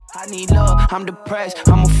I need love, I'm depressed,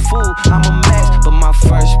 I'm a fool, I'm a mess. But my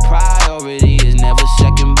first priority is never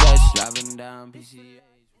second best. Driving down PCH.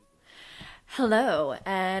 Hello,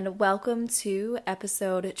 and welcome to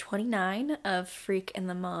episode 29 of Freak and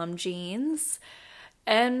the Mom Jeans.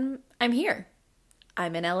 And I'm here.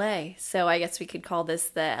 I'm in LA, so I guess we could call this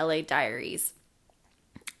the LA Diaries.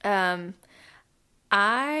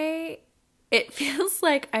 It feels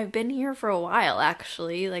like I've been here for a while,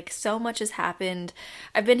 actually. Like, so much has happened.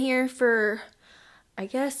 I've been here for, I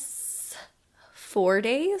guess, 4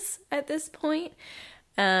 days at this point.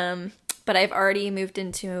 But I've already moved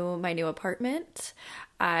into my new apartment.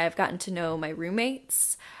 I've gotten to know my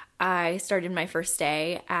roommates. I started my first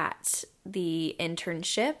day at the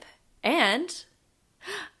internship, and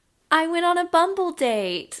I went on a Bumble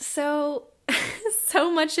date. So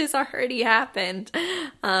much has already happened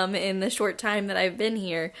in the short time that I've been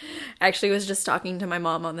here. I actually was just talking to my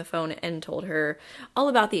mom on the phone and told her all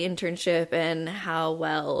about the internship and how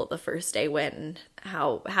well the first day went and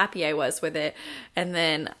how happy I was with it. And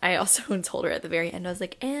then I also told her at the very end, I was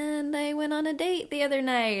like, and I went on a date the other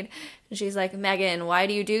night. And she's like, Megan, why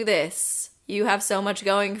do you do this? You have so much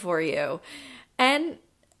going for you. And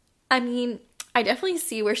I mean, I definitely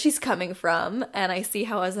see where she's coming from, and I see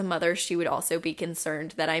how as a mother she would also be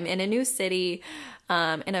concerned that I'm in a new city,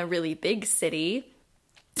 in a really big city,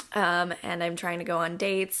 and I'm trying to go on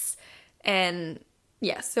dates, and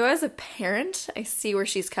yeah, so as a parent, I see where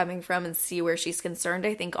she's coming from and see where she's concerned.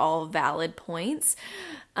 I think all valid points,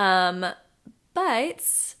 but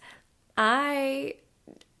I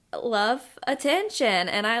love attention,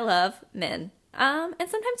 and I love men, and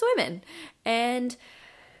sometimes women, and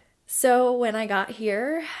so when I got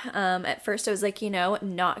here, at first I was like,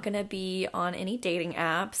 not going to be on any dating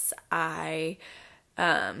apps. I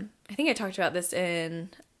think I talked about this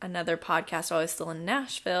in another podcast while I was still in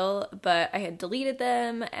Nashville, but I had deleted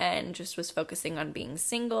them and just was focusing on being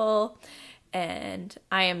single. And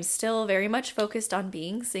I am still very much focused on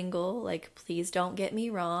being single. Like, please don't get me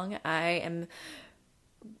wrong. I am,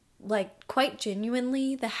 like, quite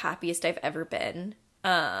genuinely the happiest I've ever been.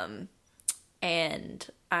 And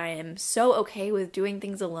I am so okay with doing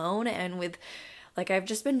things alone, and with, like, I've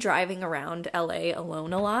just been driving around LA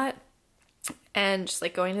alone a lot, and just,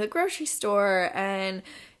 like, going to the grocery store and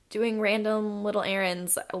doing random little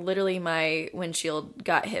errands. Literally, my windshield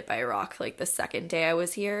got hit by a rock, like, the second day I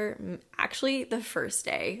was here. Actually, the first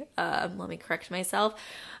day. Let me correct myself.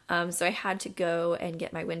 So I had to go and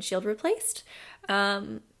get my windshield replaced.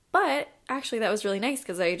 But actually, that was really nice,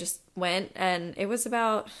 because I just went, and it was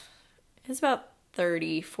about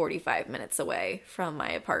 30, 45 minutes away from my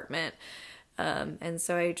apartment. And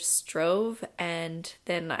so I just drove, and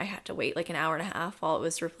then I had to wait like an hour and a half while it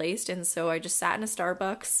was replaced. And so I just sat in a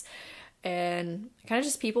Starbucks and kind of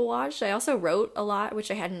just people watched. I also wrote a lot,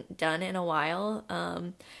 which I hadn't done in a while.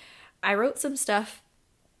 I wrote some stuff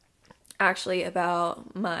actually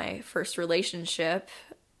about my first relationship,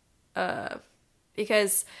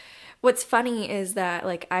 because what's funny is that,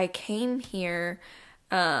 like, I came here,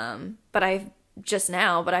 but I've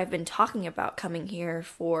been talking about coming here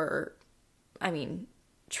for,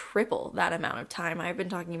 triple that amount of time. I've been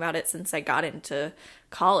talking about it since I got into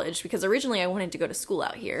college, because originally I wanted to go to school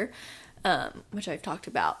out here, which I've talked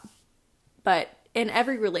about. But in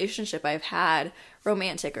every relationship I've had,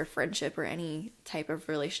 romantic or friendship or any type of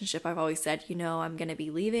relationship, I've always said, I'm going to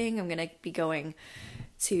be leaving. I'm going to be going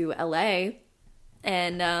to LA.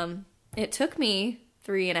 And it took me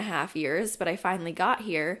 3.5 years, but I finally got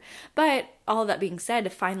here. But all of that being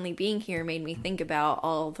said, finally being here made me think about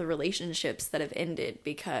all the relationships that have ended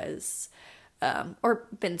because, or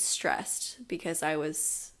been stressed because I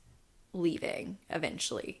was leaving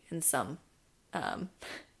eventually in some,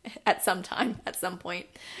 at some point.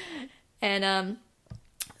 And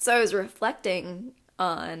so I was reflecting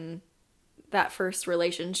on that first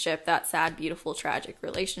relationship, that sad, beautiful, tragic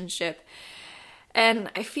relationship.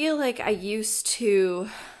 And I feel like I used to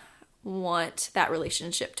want that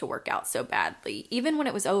relationship to work out so badly. Even when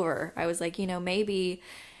it was over, I was like, maybe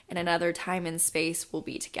in another time and space we'll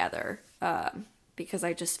be together. Because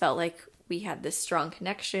I just felt like we had this strong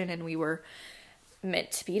connection and we were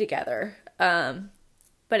meant to be together.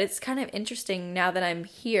 But it's kind of interesting now that I'm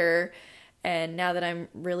here and now that I'm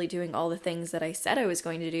really doing all the things that I said I was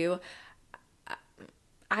going to do.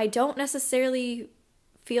 I don't necessarily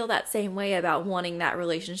feel that same way about wanting that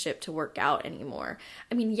relationship to work out anymore.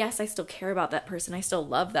 Yes, I still care about that person. I still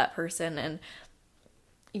love that person. And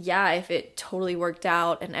yeah, if it totally worked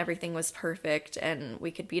out and everything was perfect and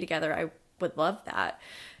we could be together, I would love that.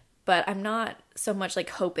 But I'm not so much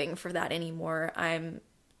hoping for that anymore. I'm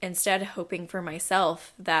instead hoping for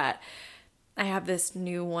myself that I have this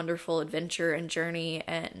new wonderful adventure and journey,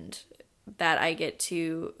 and that I get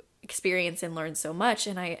to experience and learn so much.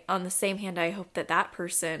 And on the same hand, I hope that that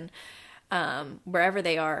person, wherever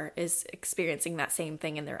they are, is experiencing that same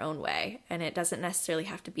thing in their own way. And it doesn't necessarily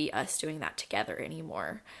have to be us doing that together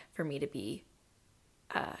anymore for me to be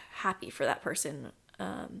happy for that person.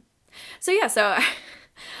 So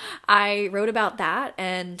I wrote about that,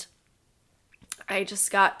 and I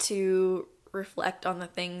just got to reflect on the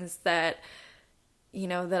things that,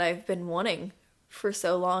 that I've been wanting for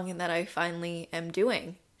so long and that I finally am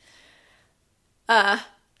doing.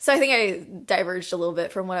 So I think I diverged a little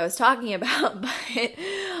bit from what I was talking about, but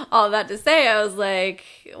all that to say, I was like,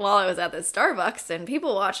 while I was at the Starbucks and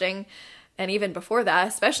people watching, and even before that,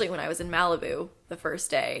 especially when I was in Malibu the first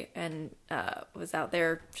day and was out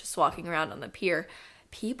there just walking around on the pier,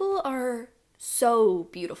 people are so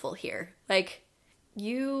beautiful here. Like,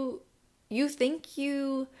 you think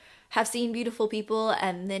you have seen beautiful people,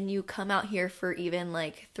 and then you come out here for even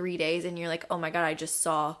like 3 days and you're like, oh my God, I just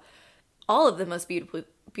saw all of the most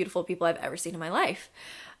beautiful people I've ever seen in my life.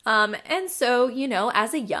 And so,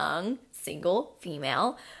 as a young single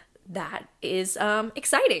female, that is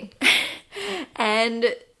exciting.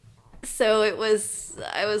 And so I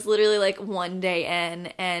was literally like one day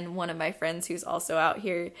in, and one of my friends who's also out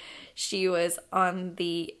here, she was on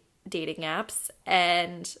the dating apps,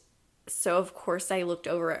 and so of course I looked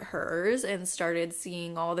over at hers and started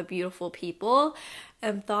seeing all the beautiful people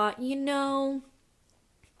and thought,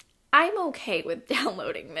 I'm okay with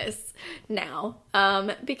downloading this now,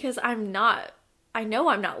 because I know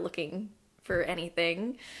I'm not looking for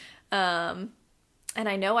anything, and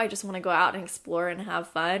I know I just want to go out and explore and have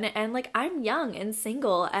fun, and like, I'm young and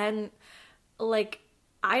single, and like,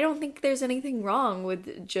 I don't think there's anything wrong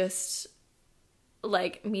with just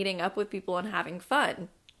like meeting up with people and having fun.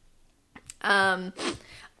 I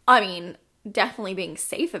mean, definitely being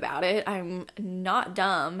safe about it. I'm not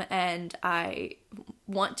dumb, and I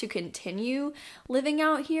want to continue living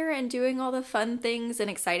out here and doing all the fun things and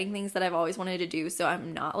exciting things that I've always wanted to do. So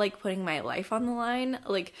I'm not like putting my life on the line.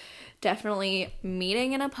 Like, definitely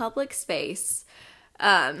meeting in a public space.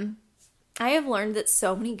 I have learned that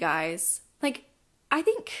so many guys, like, I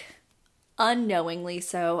think unknowingly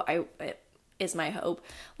so, it is my hope,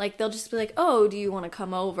 like, they'll just be like, oh, do you want to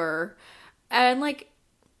come over? And like,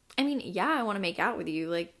 I mean, yeah, I want to make out with you,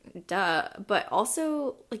 like, duh. But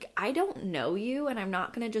also, like, I don't know you, and I'm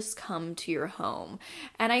not going to just come to your home.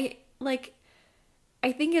 And I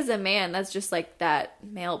think as a man, that's just like that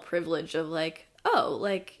male privilege of like, oh,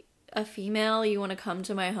 like, a female, you want to come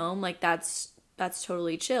to my home? Like, that's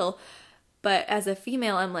totally chill. But as a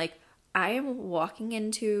female, I'm like, I am walking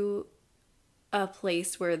into a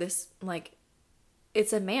place where this, like,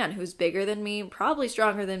 it's a man who's bigger than me, probably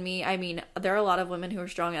stronger than me. I mean, there are a lot of women who are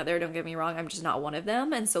strong out there, don't get me wrong. I'm just not one of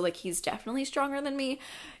them. And so, like, he's definitely stronger than me.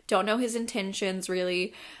 Don't know his intentions,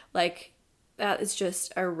 really. Like, that is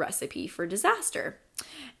just a recipe for disaster.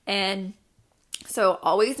 And so,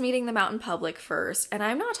 always meeting them out in public first. And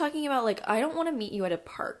I'm not talking about, like, I don't want to meet you at a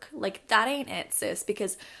park. Like, that ain't it, sis.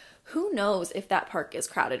 Because who knows if that park is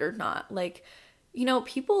crowded or not. Like,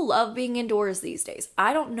 people love being indoors these days.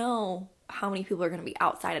 I don't know how many people are going to be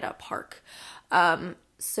outside at a park.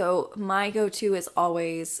 So my go-to is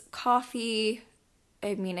always coffee.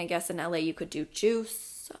 I mean, I guess in LA you could do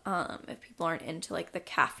juice, if people aren't into like the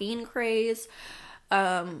caffeine craze,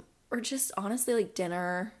 or just honestly like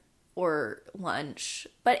dinner or lunch,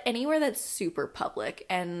 but anywhere that's super public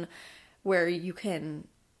and where you can,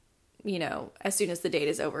 as soon as the date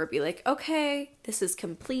is over, be like, okay, this is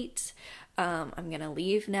complete. I'm going to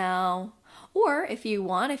leave now. Or if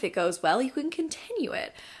it goes well, you can continue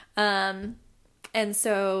it. And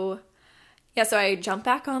so, yeah, so I jumped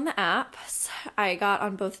back on the apps. I got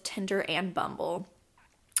on both Tinder and Bumble.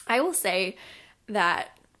 I will say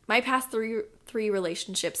that my past three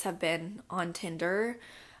relationships have been on Tinder.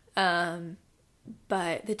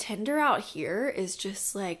 But the Tinder out here is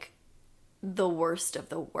just like the worst of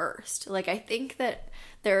the worst. Like, I think that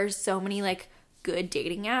there are so many like good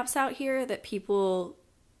dating apps out here that people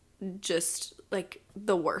just like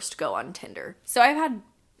the worst go on Tinder. So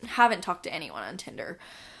haven't talked to anyone on Tinder.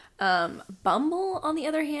 Bumble, on the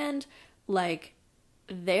other hand, like,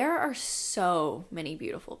 there are so many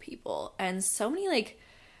beautiful people and so many, like,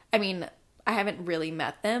 I mean, I haven't really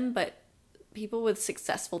met them, but people with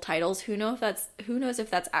successful titles, who knows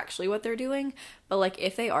if that's actually what they're doing, but like,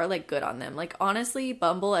 if they are, like, good on them. Like, honestly,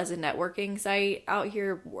 Bumble as a networking site out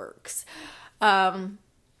here works.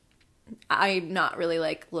 I'm not really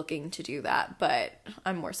like looking to do that, but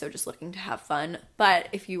I'm more so just looking to have fun. But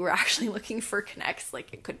if you were actually looking for connects,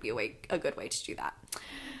 like, it could be a good way to do that.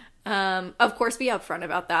 Of course, be upfront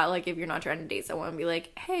about that. Like, if you're not trying to date someone, be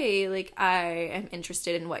like, hey, like, I am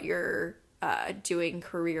interested in what you're doing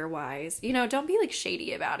career-wise. You know, don't be, like,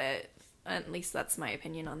 shady about it. At least that's my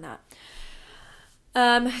opinion on that.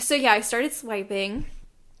 So, yeah, I started swiping.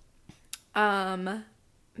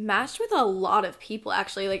 Matched with a lot of people,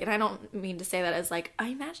 actually. Like, and I don't mean to say that as, like,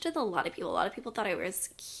 I matched with a lot of people. A lot of people thought I was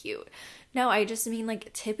cute. No, I just mean,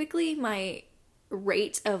 like, typically my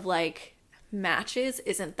rate of, like, matches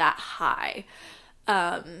isn't that high,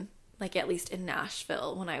 like at least in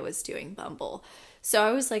Nashville when I was doing Bumble. So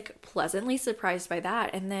I was like pleasantly surprised by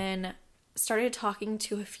that, and then started talking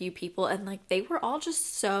to a few people, and like they were all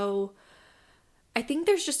just so, I think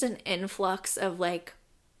there's just an influx of like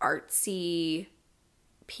artsy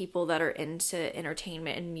people that are into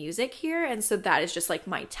entertainment and music here, and so that is just like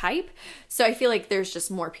my type. So I feel like there's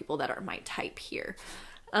just more people that are my type here.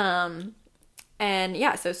 And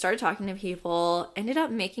yeah, so started talking to people, ended up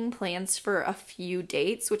making plans for a few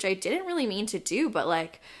dates, which I didn't really mean to do, but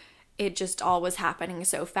like it just all was happening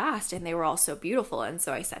so fast and they were all so beautiful. And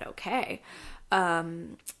so I said, okay.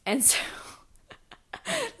 And so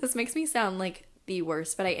this makes me sound like the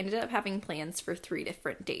worst, but I ended up having plans for 3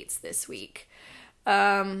 different dates this week. 2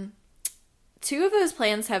 of those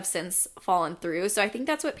plans have since fallen through. So I think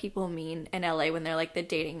that's what people mean in LA when they're like the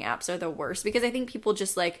dating apps are the worst, because I think people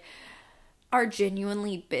just like are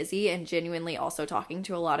genuinely busy and genuinely also talking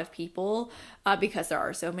to a lot of people, because there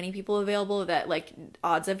are so many people available that like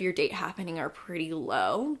odds of your date happening are pretty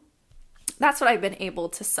low. That's what I've been able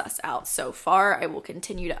to suss out so far. I will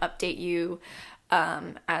continue to update you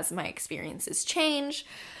as my experiences change.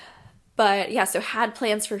 But yeah, so had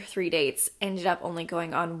plans for 3 dates, ended up only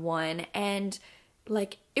going on 1, and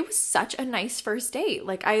like it was such a nice first date.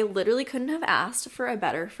 Like I literally couldn't have asked for a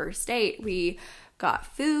better first date. We got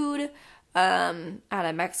food at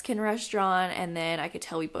a Mexican restaurant, and then I could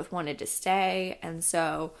tell we both wanted to stay, and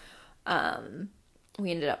so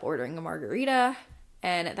we ended up ordering a margarita,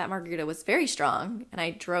 and that margarita was very strong, and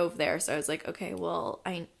I drove there, so I was like, okay, well,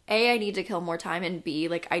 I need to kill more time, and B,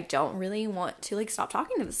 like I don't really want to like stop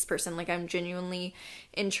talking to this person. Like I'm genuinely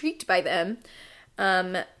intrigued by them.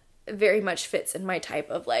 Very much fits in my type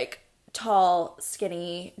of like tall,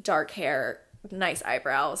 skinny, dark hair, nice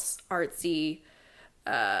eyebrows, artsy,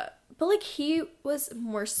 but like he was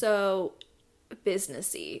more so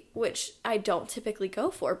businessy, which I don't typically go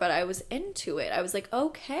for, but I was into it. I was like,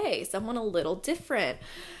 okay, someone a little different.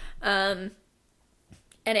 And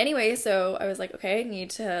anyway, so I was like, okay, I need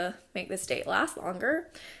to make this date last longer.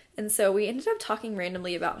 And so we ended up talking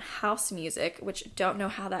randomly about house music, which don't know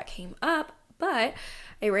how that came up, but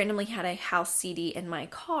I randomly had a house CD in my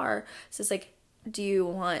car. So it's like, do you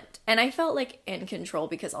want, and I felt like in control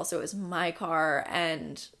because also it was my car,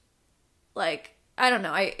 and like, I don't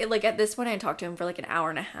know, I like at this point I talked to him for like an hour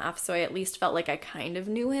and a half, so I at least felt like I kind of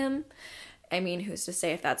knew him. I mean, who's to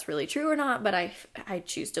say if that's really true or not, but I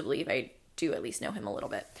choose to believe I do at least know him a little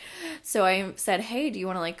bit. So I said, hey, do you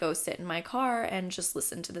want to like go sit in my car and just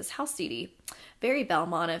listen to this house CD? Very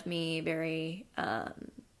Belmont of me, very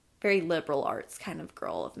liberal arts kind of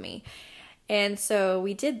girl of me. And so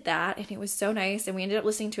we did that, and it was so nice, and we ended up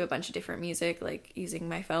listening to a bunch of different music, like using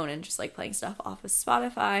my phone and just like playing stuff off of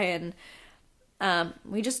Spotify, and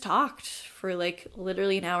we just talked for like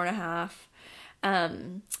literally an hour and a half.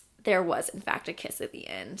 There was in fact a kiss at the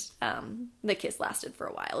end. The kiss lasted for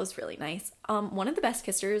a while. It was really nice. One of the best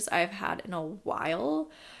kissers I've had in a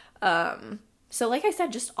while. So like I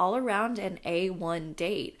said, just all around an A1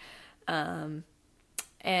 date.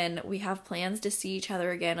 And we have plans to see each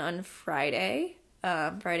other again on Friday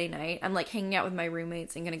night. I'm like hanging out with my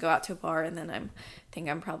roommates and gonna go out to a bar, and then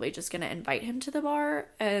I'm probably just gonna invite him to the bar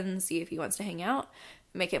and see if he wants to hang out,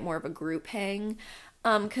 make it more of a group hang.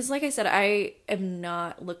 Because like I said, I am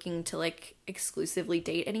not looking to like exclusively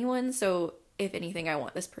date anyone, so if anything, I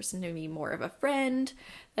want this person to be more of a friend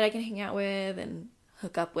that I can hang out with and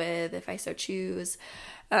hook up with if I so choose.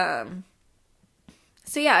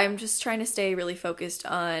 So yeah, I'm just trying to stay really focused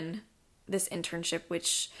on this internship,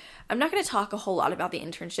 which I'm not going to talk a whole lot about the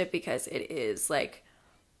internship because it is like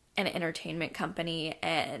an entertainment company,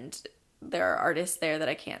 and there are artists there that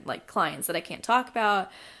I can't, like clients that I can't talk about.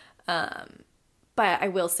 But I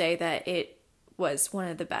will say that it was one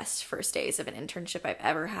of the best first days of an internship I've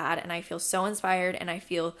ever had, and I feel so inspired and I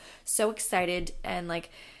feel so excited. And like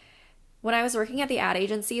when I was working at the ad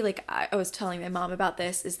agency, like I was telling my mom about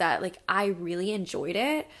this, is that like I really enjoyed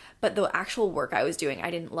it, but the actual work I was doing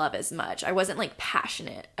I didn't love as much. I wasn't like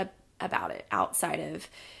passionate about it outside of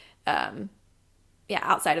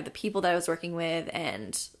the people that I was working with,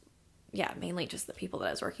 and yeah, mainly just the people that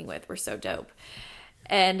I was working with were so dope.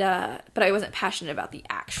 And but I wasn't passionate about the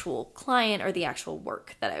actual client or the actual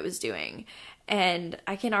work that I was doing. And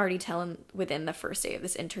I can already tell within the first day of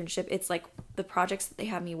this internship, it's like the projects that they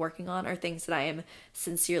have me working on are things that I am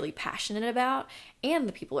sincerely passionate about, and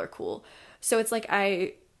the people are cool. So it's like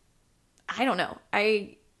I don't know.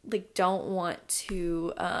 I like don't want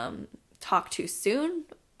to talk too soon.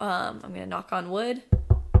 I'm gonna knock on wood,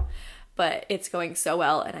 but it's going so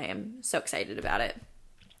well, and I am so excited about it.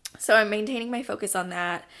 So I'm maintaining my focus on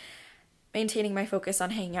that, maintaining my focus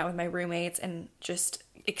on hanging out with my roommates and just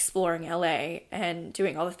exploring LA and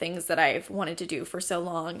doing all the things that I've wanted to do for so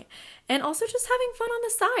long, and also just having fun on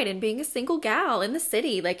the side and being a single gal in the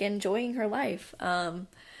city, like enjoying her life. And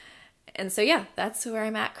so yeah, that's where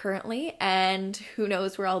I'm at currently, and who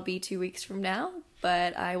knows where I'll be 2 weeks from now,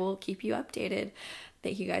 but I will keep you updated.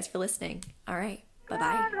 Thank you guys for listening. All right,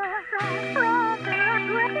 bye-bye.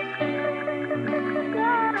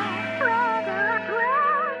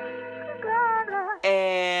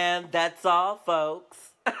 And that's all,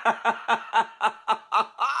 folks.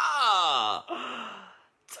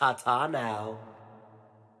 Ta-ta now.